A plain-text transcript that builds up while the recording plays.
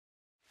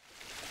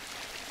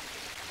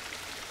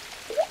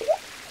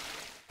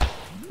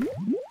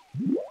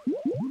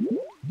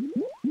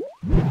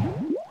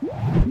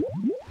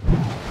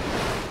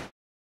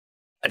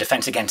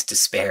defense against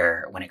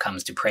despair when it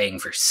comes to praying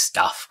for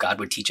stuff. God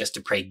would teach us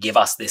to pray, give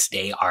us this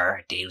day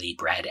our daily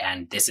bread.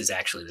 And this is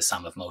actually the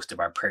sum of most of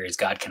our prayers.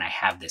 God, can I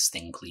have this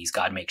thing, please?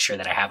 God, make sure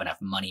that I have enough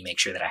money, make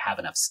sure that I have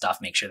enough stuff,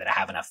 make sure that I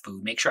have enough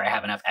food, make sure I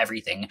have enough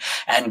everything.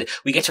 And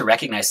we get to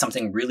recognize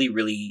something really,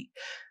 really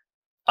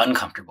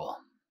uncomfortable,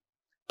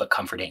 but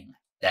comforting,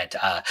 that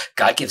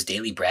God gives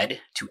daily bread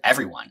to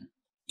everyone,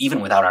 even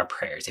without our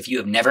prayers. If you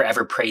have never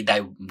ever prayed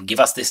that, give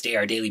us this day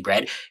our daily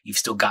bread, you've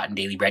still gotten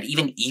daily bread.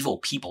 Even evil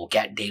people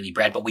get daily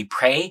bread, but we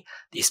pray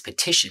this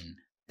petition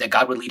that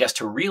God would lead us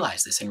to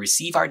realize this and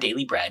receive our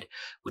daily bread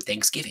with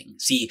thanksgiving.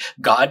 See,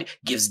 God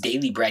gives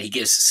daily bread. He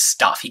gives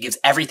stuff. He gives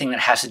everything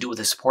that has to do with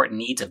the support and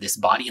needs of this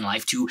body and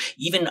life to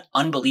even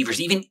unbelievers,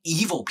 even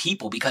evil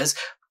people, because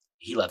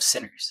he loves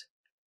sinners.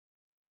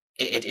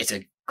 It's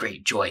a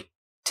great joy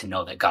to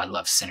know that God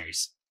loves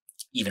sinners,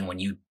 even when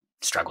you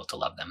struggle to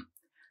love them.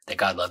 That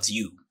God loves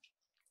you,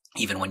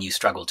 even when you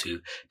struggle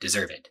to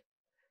deserve it.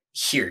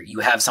 Here,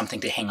 you have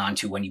something to hang on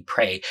to when you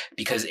pray,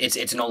 because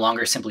it's no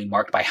longer simply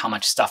marked by how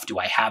much stuff do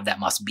I have. That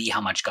must be how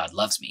much God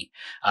loves me.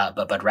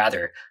 But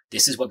rather,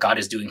 this is what God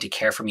is doing to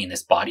care for me in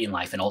this body and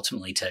life, and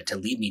ultimately to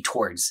lead me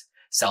towards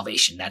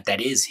salvation.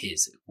 That is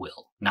his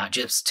will. Not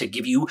just to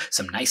give you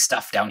some nice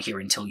stuff down here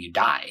until you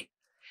die,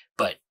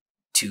 but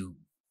to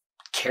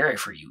care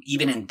for you,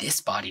 even in this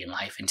body and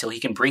life, until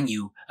he can bring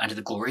you unto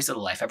the glories of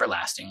the life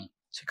everlasting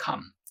to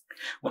come.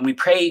 When we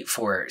pray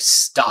for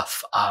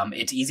stuff,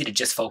 it's easy to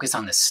just focus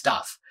on the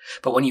stuff.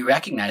 But when you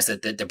recognize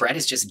that the bread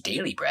is just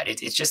daily bread,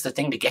 it's just the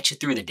thing to get you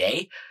through the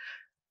day,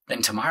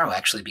 then tomorrow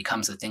actually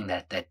becomes the thing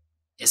that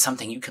is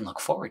something you can look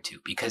forward to.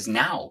 Because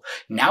now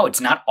it's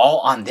not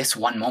all on this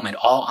one moment,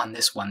 all on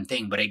this one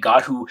thing, but a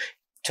God who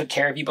took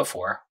care of you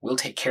before will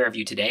take care of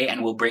you today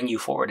and will bring you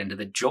forward into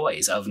the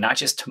joys of not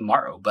just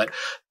tomorrow, but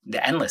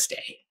the endless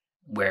day,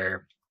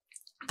 where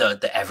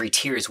the every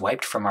tear is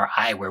wiped from our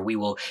eye, where we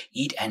will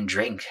eat and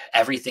drink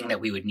everything that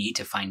we would need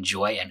to find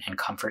joy and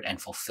comfort and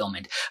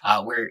fulfillment,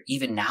 where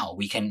even now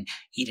we can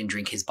eat and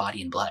drink his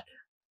body and blood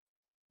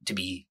to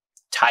be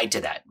tied to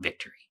that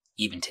victory,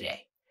 even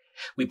today.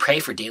 We pray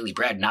for daily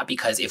bread, not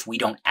because if we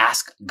don't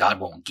ask, God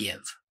won't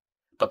give,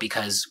 but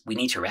because we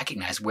need to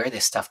recognize where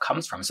this stuff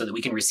comes from so that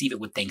we can receive it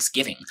with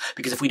thanksgiving.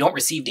 Because if we don't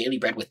receive daily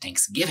bread with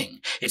thanksgiving,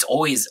 it's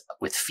always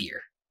with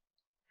fear.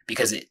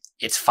 Because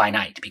it's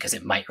finite, because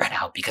it might run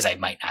out, because I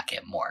might not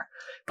get more.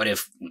 But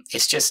if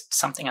it's just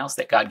something else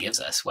that God gives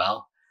us,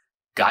 well,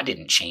 God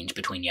didn't change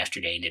between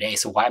yesterday and today,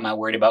 so why am I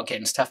worried about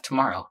getting stuff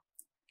tomorrow?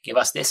 Give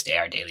us this day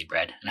our daily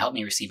bread, and help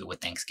me receive it with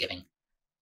thanksgiving.